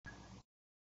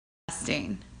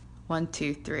Testing. 1,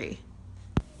 2, 3.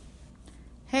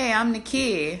 Hey, I'm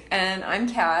Nikki. And I'm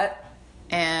Kat.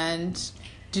 And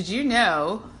did you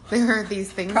know there are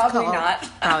these things Probably called... not.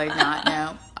 Probably not,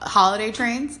 no. Holiday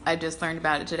trains. I just learned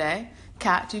about it today.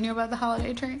 Kat, do you know about the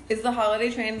holiday train? Is the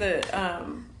holiday train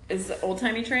is the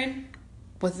old-timey train?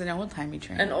 What's an old-timey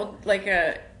train? An old, like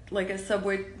a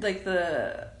subway, like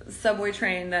the subway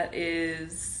train that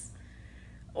is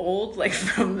old, like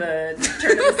from the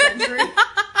turn of the century.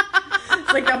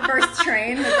 It's like the first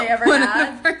train that they ever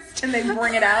had. And they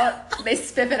bring it out. They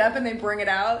spiff it up and they bring it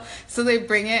out. So they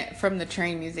bring it from the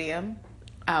train museum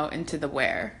out into the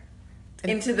where?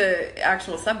 Into the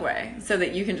actual subway, so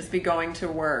that you can just be going to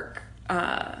work.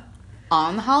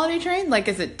 On the holiday train? Like,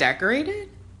 is it decorated?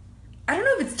 I don't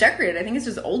know if it's decorated. I think it's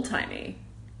just old-timey.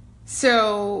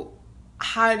 So,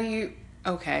 how do you...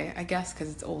 Okay, I guess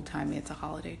because it's old-timey, it's a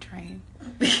holiday train.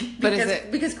 But is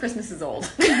it... Because Christmas is old.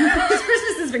 Because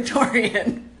Christmas is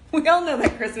Victorian. We all know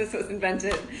that Christmas was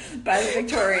invented by the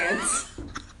Victorians.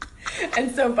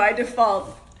 And so, by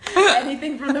default,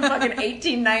 anything from the fucking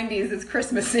 1890s is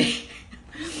Christmassy.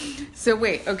 So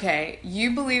wait, okay,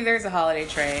 you believe there's a holiday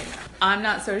train. I'm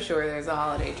not so sure there's a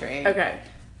holiday train. Okay.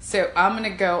 So I'm going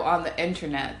to go on the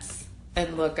internets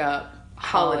and look up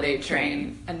holiday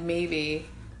train. And maybe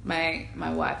my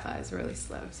Wi-Fi is really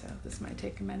slow, so this might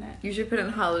take a minute. You should put in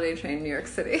holiday train New York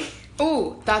City.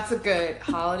 Ooh, that's a good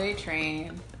holiday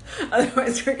train.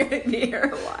 Otherwise we're going to be here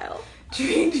a while.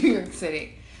 Train New York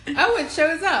City. Oh, it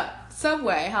shows up.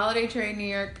 Subway, holiday train New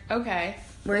York. Okay.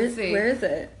 Where is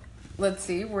it? Let's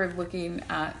see. We're looking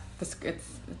at this.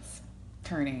 It's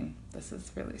turning. This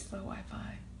is really slow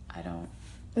Wi-Fi. I don't.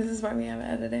 This is why we have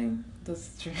editing. This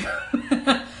is true.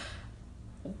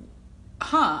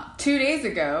 Huh. 2 days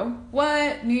ago,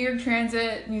 what? New York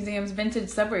Transit Museum's vintage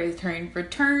subway train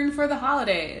returned for the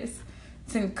holidays.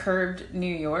 It's in Curved,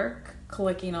 New York.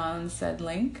 Clicking on said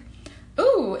link.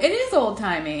 Ooh, it is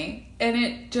old-timey. And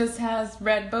it just has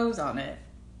red bows on it.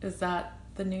 Is that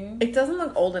the new? It doesn't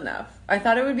look old enough. I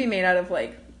thought it would be made out of,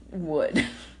 like, wood.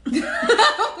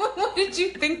 What did you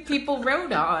think people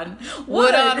rode on?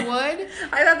 Wood on wood?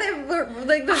 I thought they were,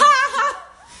 like, the...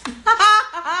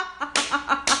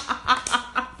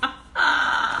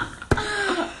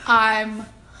 I'm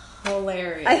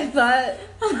hilarious. I thought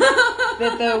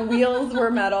that the wheels were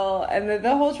metal and that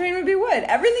the whole train would be wood.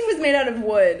 Everything was made out of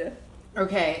wood.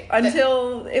 Okay.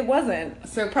 Until it wasn't.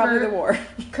 So probably the war.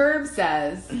 Curb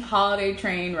says holiday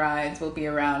train rides will be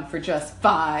around for just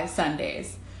 5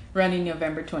 Sundays, running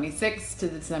November 26th to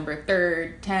December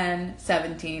 3rd, 10,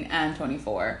 17, and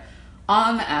 24.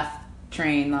 On the F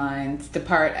train lines,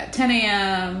 depart at 10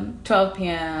 a.m., 12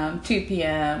 p.m., 2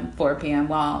 p.m., 4 p.m.,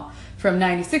 while from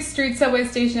 96th Street subway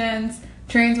stations,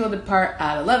 trains will depart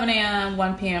at 11 a.m.,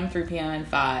 1 p.m., 3 p.m., and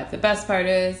 5. The best part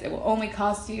is it will only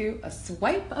cost you a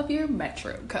swipe of your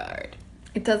Metro card.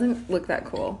 It doesn't look that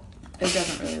cool. It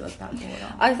doesn't really look that cool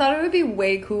at all. I thought it would be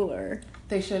way cooler.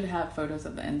 They should have photos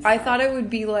of the inside. I thought it would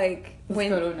be like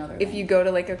if you go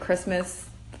to like a Christmas...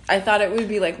 I thought it would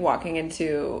be like walking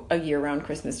into a year-round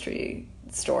Christmas tree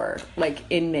store, like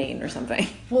in Maine or something.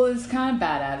 Well, it's kind of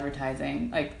bad advertising,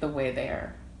 like the way they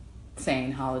are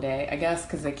saying holiday, I guess,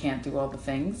 because they can't do all the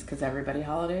things, because every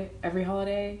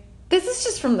holiday. This is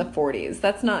just from the 40s.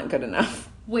 That's not good enough.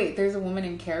 Wait, there's a woman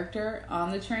in character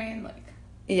on the train? Like,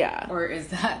 yeah. Or is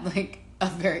that like a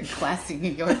very classy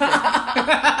New Yorker?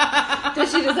 Does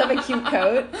she just have a cute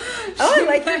coat? Oh, I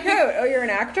like your coat. Oh, you're an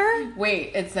actor?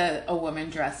 Wait, it's a woman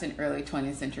dressed in early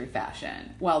 20th century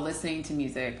fashion while listening to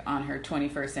music on her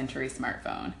 21st century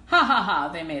smartphone. Ha ha ha,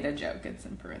 they made a joke. It's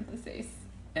in parentheses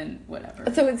and whatever.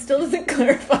 So it still doesn't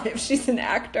clarify if she's an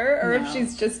actor or if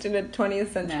she's just in a 20th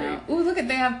century. No. Ooh, look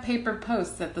they have paper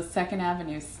posts at the 2nd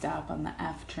Avenue stop on the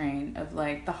F train of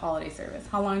like the holiday service.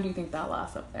 How long do you think that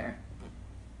lasts up there?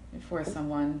 Before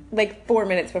someone... Like 4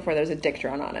 minutes before there's a dick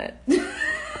drawn on it.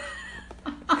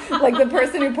 Like the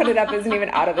person who put it up isn't even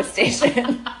out of the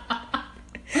station.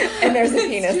 And there's a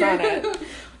penis on it.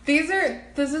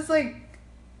 This is like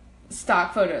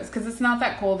stock photos because it's not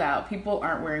that cold out. People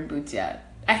aren't wearing boots yet.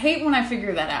 I hate when I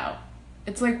figure that out.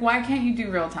 It's like, why can't you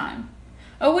do real time?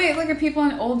 Oh wait, look at people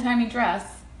in old-timey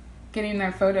dress getting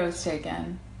their photos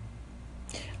taken.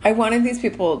 I wanted these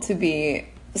people to be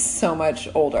so much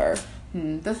older.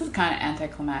 This is kind of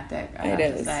anticlimactic, I have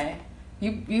to say.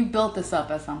 You built this up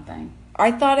as something.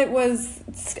 I thought it was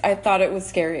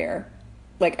scarier.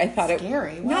 Like I thought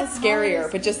scary? Not scarier,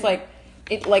 but just like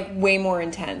it like way more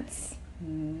intense.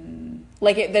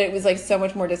 Like that it was like so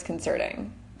much more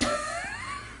disconcerting.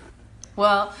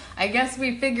 Well, I guess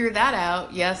we figured that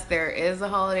out. Yes, there is a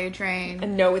holiday train.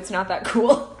 And no, it's not that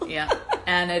cool. Yeah.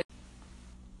 And it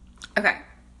Okay.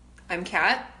 I'm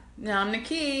Kat. Now I'm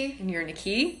Nikki. And you're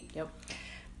Nikki. Yep.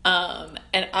 And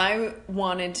I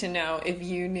wanted to know if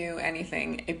you knew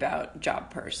anything about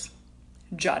jodhpurs.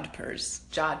 Jodhpurs.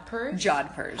 Jodhpurs?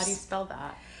 Jodhpurs. How do you spell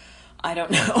that? I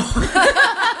don't know.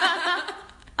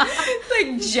 It's like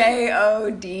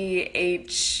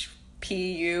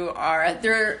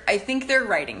Jodhpur. I think they're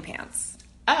riding pants.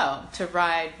 Oh, to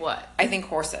ride what? I think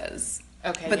horses.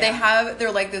 Okay, But yeah.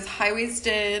 they're like those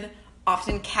high-waisted,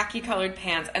 often khaki-colored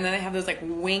pants, and then they have those like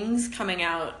wings coming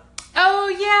out Oh,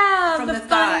 yeah. from the funny-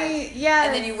 thigh. Yes,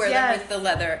 And then you wear them with the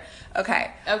leather.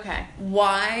 Okay. Okay.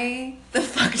 Why the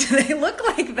fuck do they look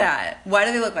like that? Why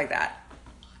do they look like that?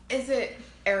 Is it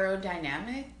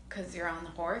aerodynamic? Because you're on the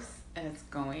horse and it's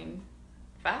going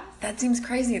fast? That seems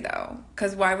crazy though.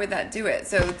 Because why would that do it?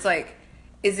 So it's like,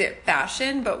 is it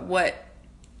fashion? But what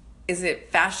is it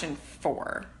fashion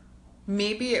for?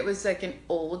 Maybe it was like an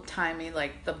old-timey,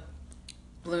 like the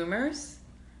bloomers.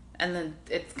 And then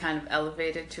it's kind of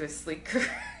elevated to a sleeker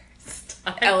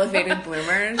style. Elevated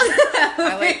bloomers.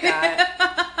 I like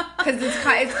that. Because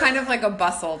it's kind of like a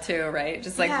bustle too, right?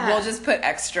 Just like, Yeah. we'll just put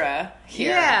extra here.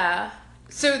 Yeah.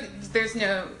 So there's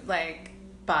no, like,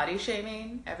 body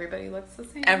shaming? Everybody looks the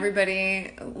same?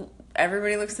 Everybody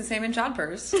looks the same in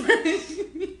jodhpurs.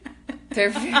 They're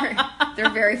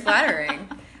very flattering.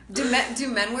 Do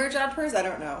men wear jodhpurs? I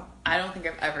don't know. I don't think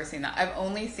I've ever seen that. I've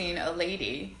only seen a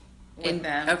lady with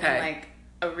them. Okay. And, like,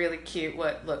 a really cute,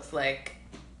 what looks like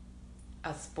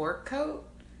a sport coat.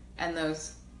 And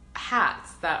those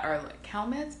hats that are like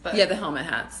helmets. But Yeah, the helmet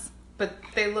hats. But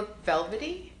they look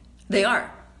velvety. They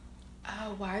are.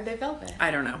 Oh, why are they velvet?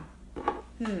 I don't know.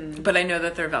 But I know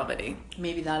that they're velvety.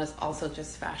 Maybe that is also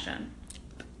just fashion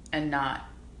and not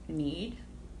need.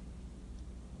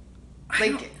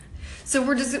 Like, So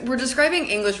we're describing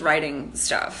English writing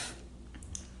stuff,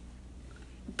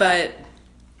 but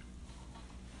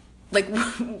like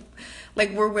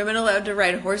were women allowed to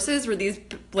ride horses? Were these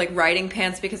like riding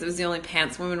pants because it was the only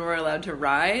pants women were allowed to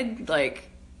ride? Like,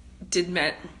 did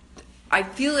men? I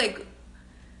feel like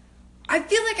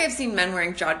I've seen men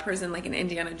wearing jodhpurs in like an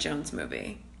Indiana Jones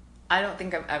movie. I don't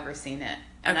think I've ever seen it.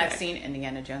 And Okay. I've seen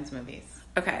Indiana Jones movies.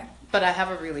 Okay, But I have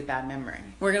a really bad memory.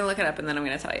 we're gonna look it up and then I'm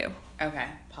gonna tell you. Okay,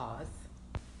 pause.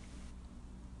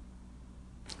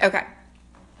 Okay,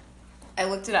 I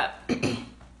looked it up.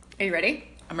 Are you ready?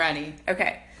 I'm ready.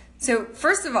 Okay, so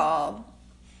first of all,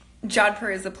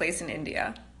 Jodhpur is a place in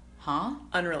India. Huh?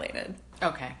 Unrelated.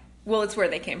 Okay. Well, it's where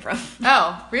they came from.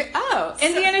 Oh,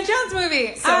 Indiana Jones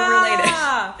movie. So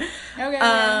related.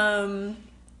 Okay.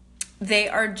 They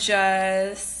are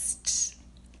just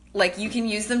like, you can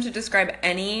use them to describe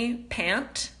any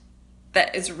pant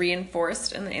that is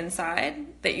reinforced in the inside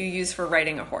that you use for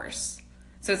riding a horse.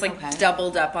 So it's like Okay.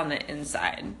 doubled up on the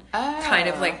inside. Oh. Kind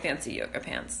of like fancy yoga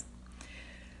pants.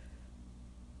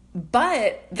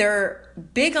 But they're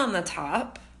big on the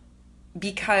top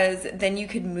because then you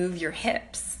could move your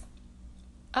hips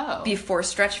Oh. before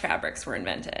stretch fabrics were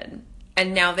invented.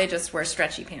 And now they just wear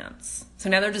stretchy pants. So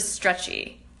now they're just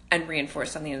stretchy and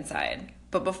reinforced on the inside.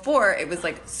 But before, it was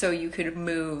like so you could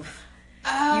move. You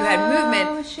had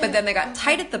movement, shit. but then they got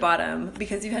tight at the bottom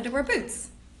because you had to wear boots.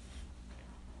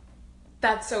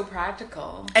 That's so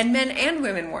practical. And men and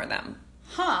women wore them.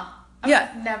 Huh. I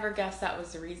Yeah. would never guessed that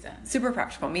was the reason. Super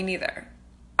practical. Me neither.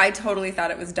 I totally thought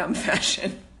it was dumb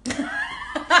fashion.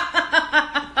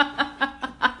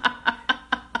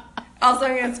 Also,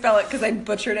 I'm going to spell it because I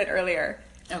butchered it earlier.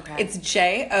 Okay. It's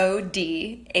Jodhpurs.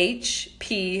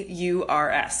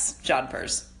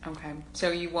 Jodhpurs. Okay.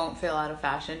 So you won't feel out of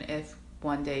fashion if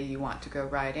one day you want to go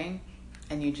riding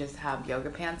and you just have yoga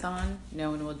pants on?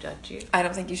 No one will judge you? I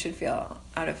don't think you should feel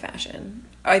out of fashion.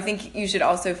 I think you should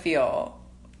also feel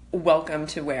welcome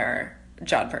to wear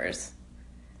jodhpurs.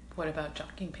 What about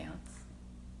jogging pants?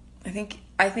 I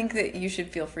think that you should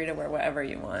feel free to wear whatever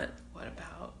you want. What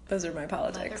about Those are my leather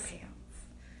politics. pants?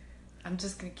 I'm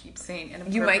just going to keep saying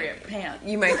You might inappropriate pants.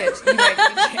 You might get changed.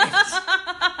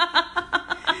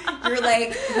 You're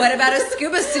like, what about a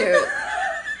scuba suit?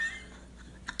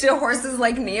 Do horses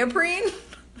like neoprene?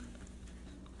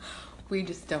 We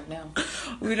just don't know.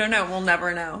 We don't know. We'll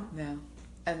never know. No.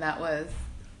 And that was,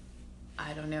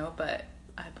 I don't know, but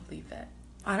I believe it.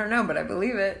 I don't know, but I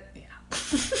believe it. Yeah.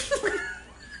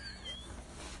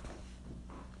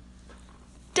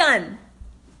 Done.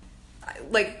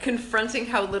 Like confronting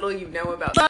how little you know about